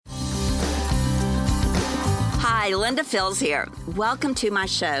Hi, Linda Fields here. Welcome to my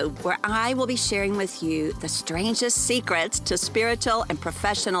show where I will be sharing with you the strangest secrets to spiritual and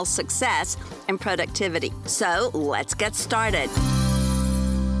professional success and productivity. So let's get started.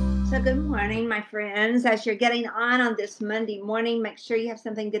 So good morning, my friends. As you're getting on this Monday morning, make sure you have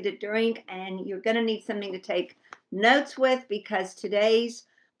something good to drink, and you're going to need something to take notes with, because today's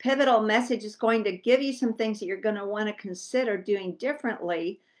pivotal message is going to give you some things that you're going to want to consider doing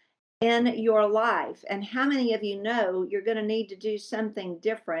differently in your life. And how many of you know you're going to need to do something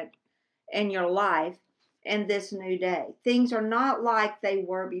different in your life in this new day? Things are not like they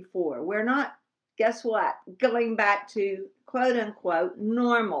were before. We're not, guess what, going back to quote unquote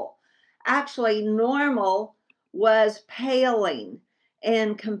normal. Actually, normal was paling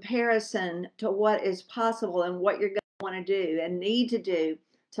in comparison to what is possible and what you're going to want to do and need to do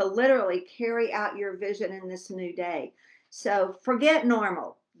to literally carry out your vision in this new day. So forget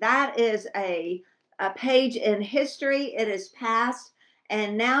normal. That is a page in history. It is past,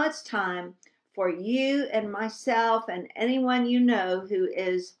 and now it's time for you and myself and anyone you know who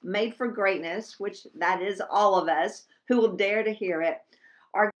is made for greatness, which that is all of us who will dare to hear it,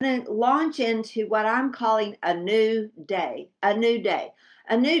 are going to launch into what I'm calling a new day. A new day.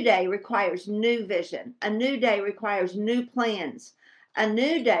 A new day requires new vision. A new day requires new plans. A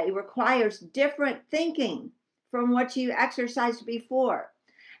new day requires different thinking from what you exercised before.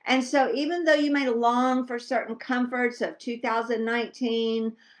 And so even though you may long for certain comforts of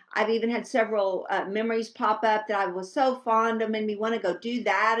 2019, I've even had several memories pop up that I was so fond of, made me want to go do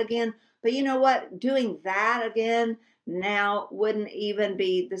that again. But you know what? Doing that again now wouldn't even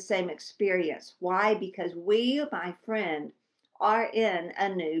be the same experience. Why? Because we, my friend, are in a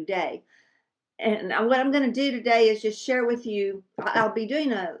new day. And what I'm going to do today is just share with you, I'll be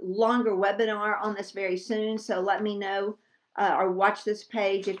doing a longer webinar on this very soon, so let me know or watch this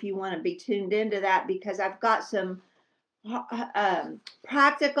page if you want to be tuned into that, because I've got some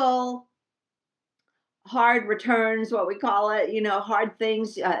practical, hard returns, what we call it, hard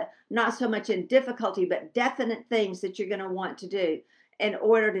things, not so much in difficulty, but definite things that you're going to want to do in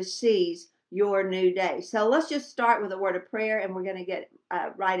order to seize your new day. So let's just start with a word of prayer, and we're going to get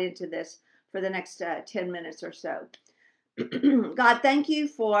right into this for the next 10 minutes or so. God, thank you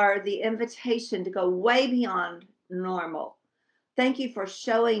for the invitation to go way beyond normal. Thank you for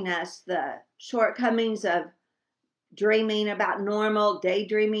showing us the shortcomings of dreaming about normal,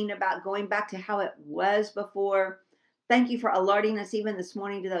 daydreaming about going back to how it was before. Thank you for alerting us even this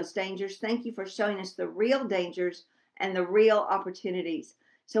morning to those dangers. Thank you for showing us the real dangers and the real opportunities.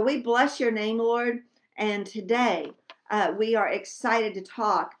 So we bless your name, Lord. And today we are excited to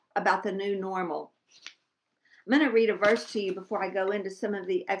talk about the new normal. I'm going to read a verse to you before I go into some of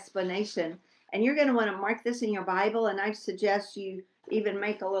the explanation. And you're going to want to mark this in your Bible, and I suggest you even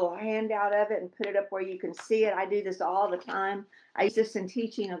make a little handout of it and put it up where you can see it. I do this all the time. I used this in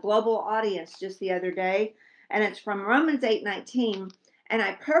teaching a global audience just the other day, and it's from Romans 8:19, and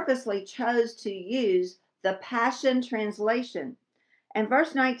I purposely chose to use the Passion Translation. And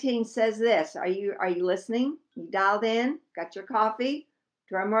verse 19 says this. Are you listening? You dialed in? Got your coffee?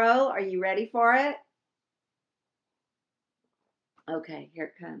 Drum roll. Are you ready for it? Okay, here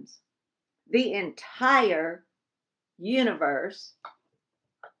it comes. The entire universe,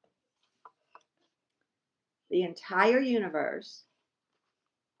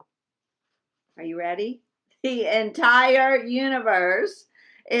 are you ready? The entire universe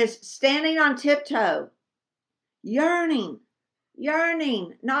is standing on tiptoe, yearning,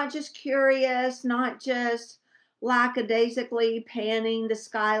 not just curious, not just lackadaisically panning the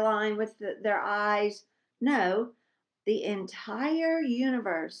skyline with their eyes. No, the entire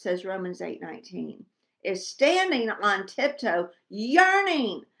universe, says Romans 8:19, is standing on tiptoe,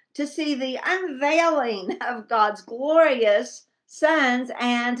 yearning to see the unveiling of God's glorious sons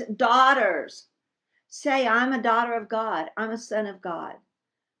and daughters. Say, I'm a daughter of God. I'm a son of God.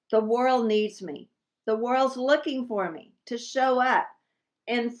 The world needs me. The world's looking for me to show up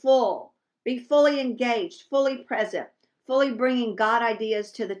in full, be fully engaged, fully present, fully bringing God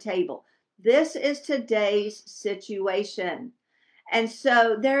ideas to the table. This is today's situation. And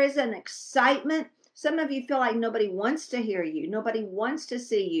so there is an excitement. Some of you feel like nobody wants to hear you. Nobody wants to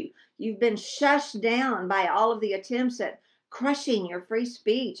see you. You've been shushed down by all of the attempts at crushing your free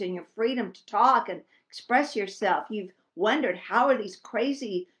speech and your freedom to talk and express yourself. You've wondered, how are these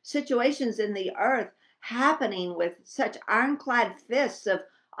crazy situations in the earth happening with such ironclad fists of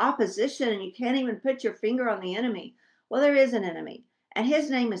opposition, and you can't even put your finger on the enemy? Well, there is an enemy, and his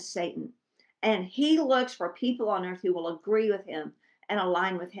name is Satan. And he looks for people on earth who will agree with him and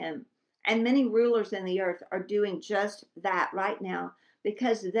align with him. And many rulers in the earth are doing just that right now,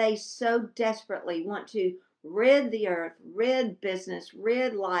 because they so desperately want to rid the earth, rid business,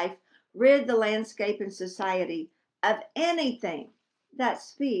 rid life, rid the landscape and society of anything that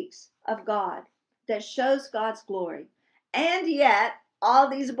speaks of God, that shows God's glory. And yet, all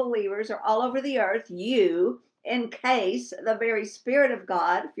these believers are all over the earth. You, in case the very Spirit of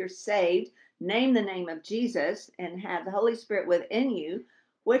God, if you're saved, name the name of Jesus and have the Holy Spirit within you,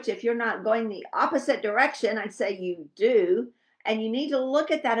 which if you're not going the opposite direction, I'd say you do. And you need to look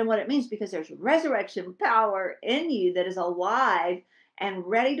at that and what it means, because there's resurrection power in you that is alive and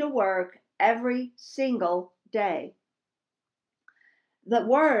ready to work every single day. The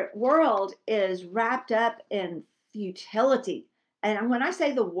world is wrapped up in futility. And when I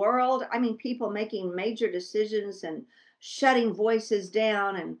say the world, I mean people making major decisions and shutting voices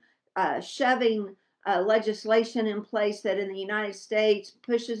down and shoving legislation in place that in the United States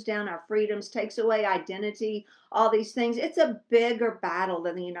pushes down our freedoms, takes away identity, all these things. It's a bigger battle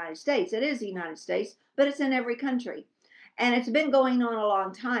than the United States. It is the United States, but it's in every country. And it's been going on a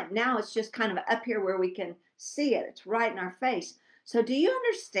long time. Now it's just kind of up here where we can see it. It's right in our face. So do you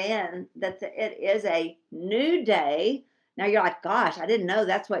understand that it is a new day? Now you're like, gosh, I didn't know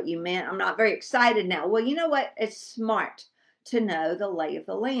that's what you meant. I'm not very excited now. Well, you know what? It's smart to know the lay of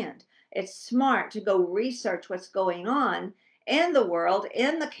the land. It's smart to go research what's going on in the world,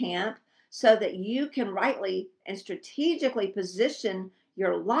 in the camp, so that you can rightly and strategically position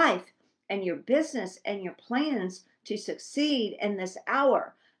your life and your business and your plans to succeed in this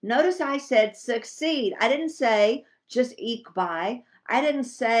hour. Notice I said succeed. I didn't say just eke by. I didn't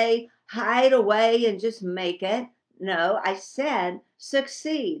say hide away and just make it. No, I said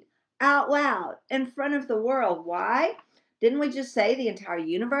succeed out loud in front of the world. Why? Didn't we just say the entire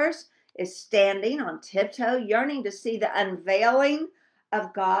universe is standing on tiptoe, yearning to see the unveiling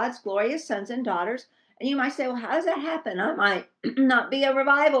of God's glorious sons and daughters? And you might say, well, how does that happen? I might not be a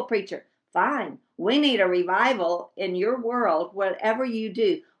revival preacher. Fine. We need a revival in your world, whatever you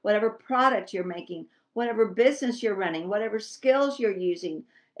do, whatever product you're making, whatever business you're running, whatever skills you're using.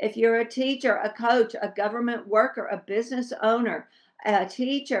 If you're a teacher, a coach, a government worker, a business owner, a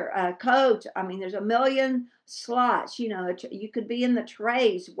teacher, a coach, I mean, there's a million slots. You could be in the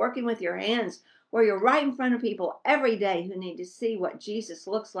trades, working with your hands, where you're right in front of people every day who need to see what Jesus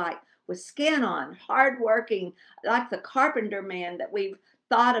looks like with skin on, hardworking, like the carpenter man that we've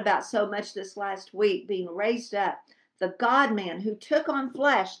thought about so much this last week, being raised up, the God man who took on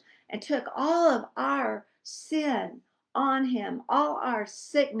flesh and took all of our sin on him, all our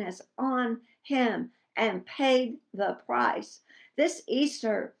sickness on him, and paid the price. This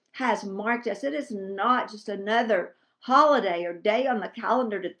Easter has marked us. It is not just another holiday or day on the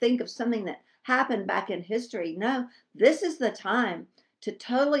calendar to think of something that happened back in history. No, this is the time to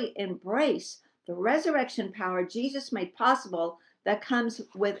totally embrace the resurrection power Jesus made possible that comes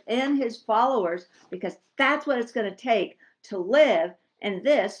within his followers, because that's what it's going to take to live in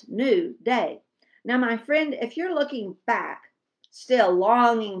this new day. Now, my friend, if you're looking back, still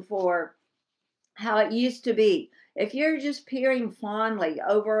longing for how it used to be, if you're just peering fondly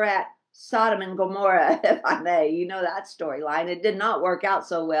over at Sodom and Gomorrah, if I may, you know that storyline. It did not work out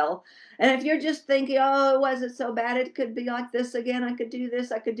so well. And if you're just thinking, oh, it wasn't so bad, it could be like this again, I could do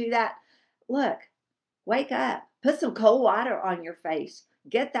this, I could do that. Look, wake up. Put some cold water on your face.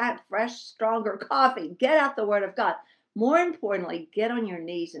 Get that fresh, stronger coffee. Get out the Word of God. More importantly, get on your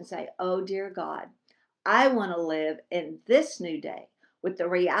knees and say, oh, dear God, I want to live in this new day with the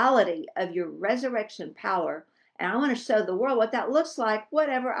reality of your resurrection power. And I want to show the world what that looks like,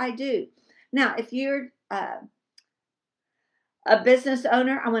 whatever I do. Now, if you're a business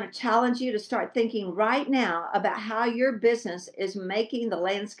owner, I want to challenge you to start thinking right now about how your business is making the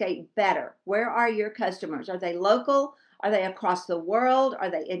landscape better. Where are your customers? Are they local? Are they across the world? Are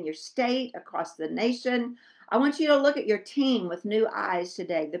they in your state, across the nation? I want you to look at your team with new eyes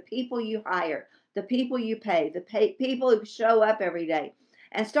today, the people you hire, the people you pay, people who show up every day,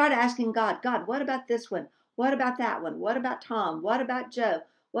 and start asking God, what about this one? What about that one? What about Tom? What about Joe?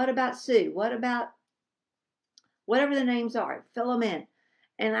 What about Sue? What about whatever the names are? Fill them in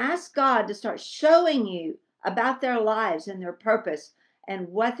and ask God to start showing you about their lives and their purpose and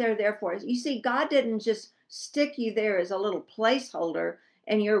what they're there for. You see, God didn't just stick you there as a little placeholder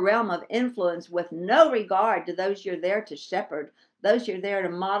in your realm of influence with no regard to those you're there to shepherd, those you're there to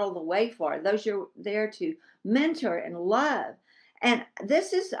model the way for, those you're there to mentor and love. And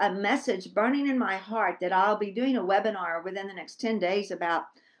this is a message burning in my heart that I'll be doing a webinar within the next 10 days about,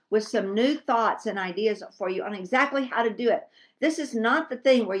 with some new thoughts and ideas for you on exactly how to do it. This is not the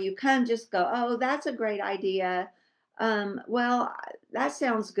thing where you come just go, oh, that's a great idea. Well, that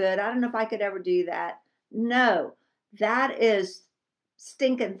sounds good. I don't know if I could ever do that. No, that is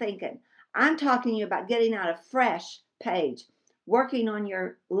stinking thinking. I'm talking to you about getting out a fresh page, working on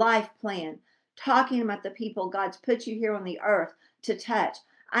your life plan, talking about the people God's put you here on the earth to touch.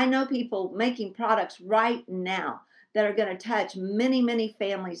 I know people making products right now that are going to touch many, many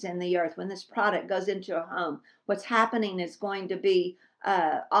families in the earth when this product goes into a home. What's happening is going to be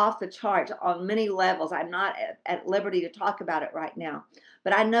off the charts on many levels. I'm not at liberty to talk about it right now,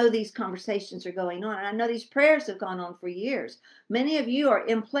 but I know these conversations are going on, and I know these prayers have gone on for years. Many of you are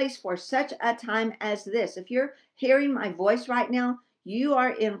in place for such a time as this. If you're hearing my voice right now, you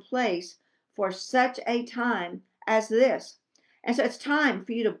are in place for such a time as this. And so it's time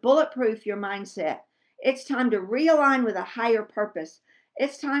for you to bulletproof your mindset. It's time to realign with a higher purpose.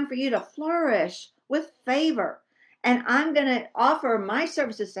 It's time for you to flourish with favor. And I'm going to offer my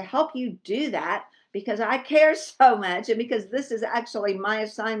services to help you do that because I care so much and because this is actually my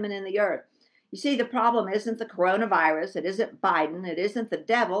assignment in the earth. You see, the problem isn't the coronavirus. It isn't Biden. It isn't the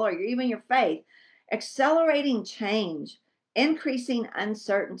devil or even your faith. Accelerating change, increasing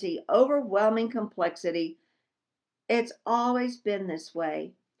uncertainty, overwhelming complexity. It's always been this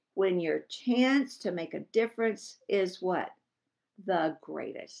way. When your chance to make a difference is what? The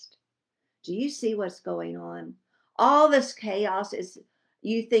greatest. Do you see what's going on? All this chaos is,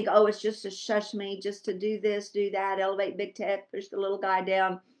 you think, oh, it's just to shush me, just to do this, do that, elevate big tech, push the little guy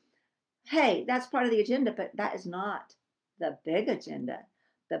down. Hey, that's part of the agenda, but that is not the big agenda.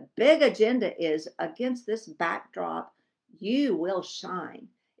 The big agenda is against this backdrop, you will shine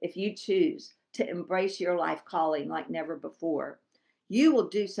if you choose to embrace your life calling like never before. You will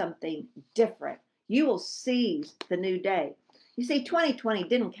do something different. You will seize the new day. You see, 2020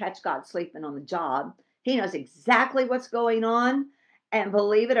 didn't catch God sleeping on the job. He knows exactly what's going on. And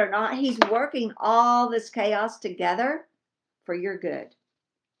believe it or not, He's working all this chaos together for your good.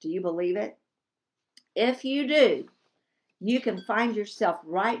 Do you believe it? If you do, you can find yourself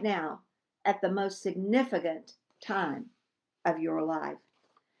right now at the most significant time of your life.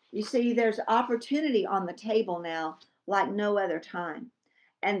 You see, there's opportunity on the table now like no other time.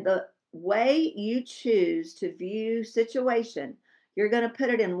 And the way you choose to view situation, you're going to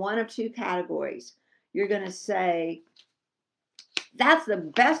put it in one of two categories. You're going to say, that's the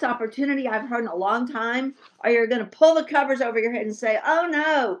best opportunity I've heard in a long time. Or you're going to pull the covers over your head and say, oh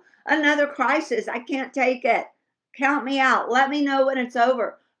no, another crisis. I can't take it. Count me out. Let me know when it's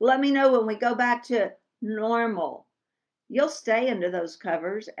over. Let me know when we go back to normal. You'll stay under those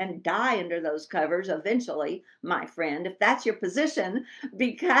covers and die under those covers eventually, my friend, if that's your position,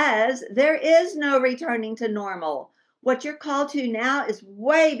 because there is no returning to normal. What you're called to now is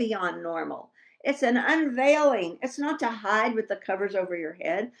way beyond normal. It's an unveiling. It's not to hide with the covers over your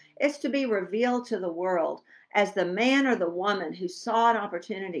head. It's to be revealed to the world as the man or the woman who saw an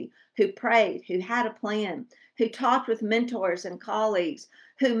opportunity, who prayed, who had a plan, who talked with mentors and colleagues,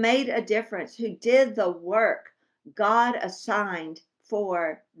 who made a difference, who did the work God assigned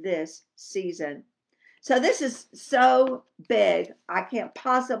for this season. So this is so big. I can't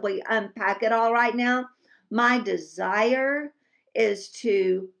possibly unpack it all right now. My desire is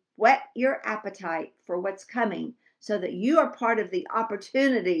to whet your appetite for what's coming so that you are part of the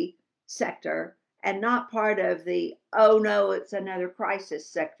opportunity sector and not part of the, oh no, it's another crisis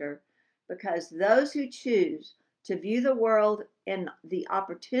sector. Because those who choose to view the world in the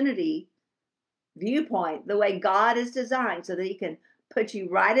opportunity viewpoint, the way God is designed so that He can put you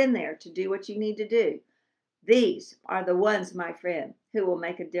right in there to do what you need to do. These are the ones, my friend, who will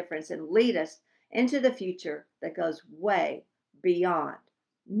make a difference and lead us into the future that goes way beyond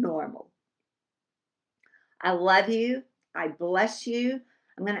normal. I love you. I bless you.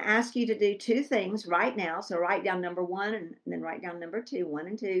 I'm going to ask you to do two things right now. So write down number one and then write down number two, 1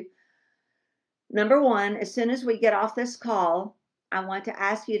 and 2. Number one, as soon as we get off this call, I want to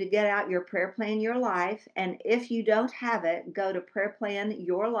ask you to get out your Prayer Plan Your Life. And if you don't have it, go to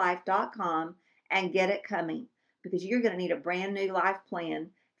prayerplanyourlife.com and get it coming, because you're going to need a brand new life plan.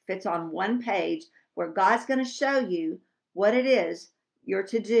 Fits on one page where God's going to show you what it is you're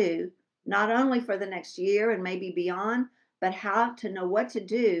to do, not only for the next year and maybe beyond, but how to know what to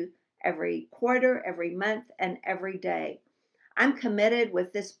do every quarter, every month, and every day. I'm committed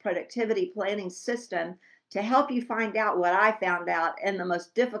with this productivity planning system to help you find out what I found out in the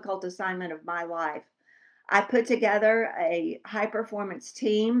most difficult assignment of my life. I put together a high performance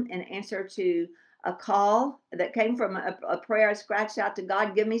team in answer to a call that came from a prayer I scratched out to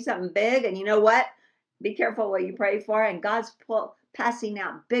God, give me something big. And you know what? Be careful what you pray for. And God's passing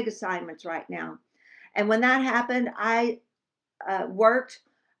out big assignments right now. And when that happened, I worked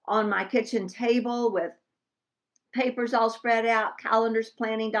on my kitchen table with papers all spread out, calendars,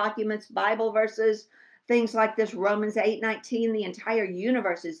 planning documents, Bible verses, things like this. Romans 8:19, the entire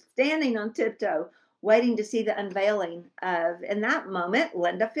universe is standing on tiptoe, waiting to see the unveiling of, in that moment,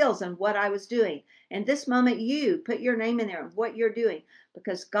 Linda Fields and what I was doing. In this moment, you put your name in there and what you're doing,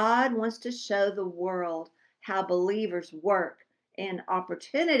 because God wants to show the world how believers work in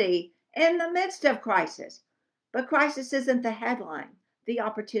opportunity in the midst of crisis. But crisis isn't the headline. The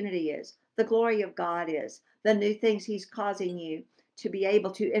opportunity is. The glory of God is. The new things he's causing you to be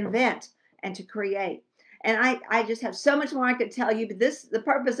able to invent and to create. And I just have so much more I could tell you, but the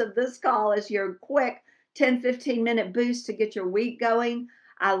purpose of this call is your quick 10, 15-minute boost to get your week going.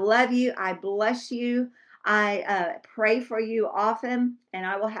 I love you. I bless you. I pray for you often, and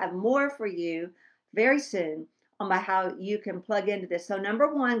I will have more for you very soon on how you can plug into this. So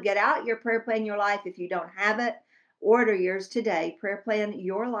number one, get out your Prayer Plan Your Life. If you don't have it, order yours today,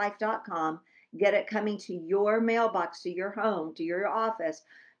 prayerplanyourlife.com. Get it coming to your mailbox, to your home, to your office,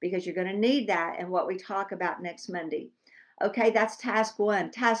 because you're going to need that and what we talk about next Monday. Okay, that's task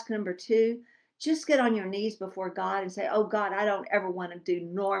one. Task number two, just get on your knees before God and say, oh God, I don't ever want to do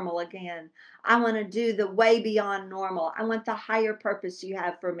normal again. I want to do the way beyond normal. I want the higher purpose you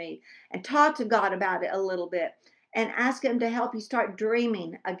have for me. And talk to God about it a little bit and ask him to help you start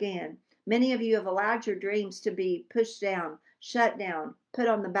dreaming again. Many of you have allowed your dreams to be pushed down, shut down, put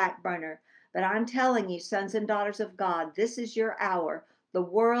on the back burner. But I'm telling you, sons and daughters of God, this is your hour. The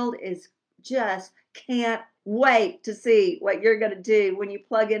world is just can't wait to see what you're going to do when you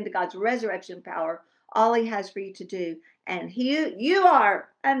plug into God's resurrection power, all he has for you to do. And you are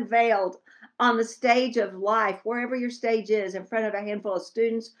unveiled on the stage of life, wherever your stage is, in front of a handful of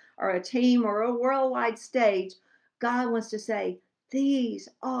students or a team or a worldwide stage. God wants to say, these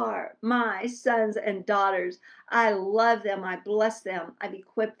are my sons and daughters. I love them. I bless them. I've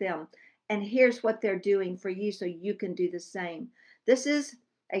equipped them. And here's what they're doing for you so you can do the same. This is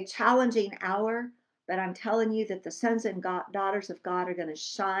a challenging hour, but I'm telling you that the sons and daughters of God are going to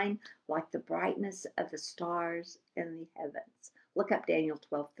shine like the brightness of the stars in the heavens. Look up Daniel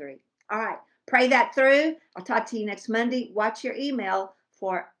 12:3. All right, pray that through. I'll talk to you next Monday. Watch your email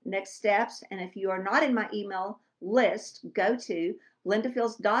for next steps. And if you are not in my email list, go to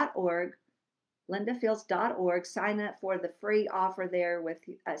lindafields.org. lindafields.org. Sign up for the free offer there with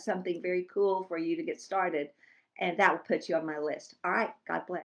something very cool for you to get started. And that will put you on my list. All right. God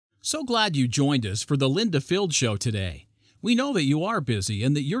bless. So glad you joined us for the Linda Fields Show today. We know that you are busy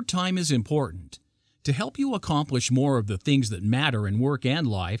and that your time is important. To help you accomplish more of the things that matter in work and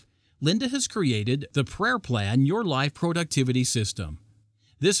life, Linda has created the Prayer Plan Your Life Productivity System.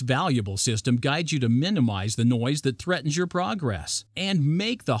 This valuable system guides you to minimize the noise that threatens your progress and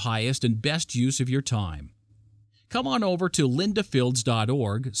make the highest and best use of your time. Come on over to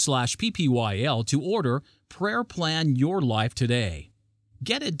lindafields.org/ppyl to order Prayer Plan Your Life today.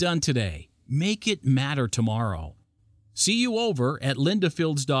 Get it done today. Make it matter tomorrow. See you over at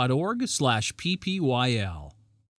lindafields.org/ppyl.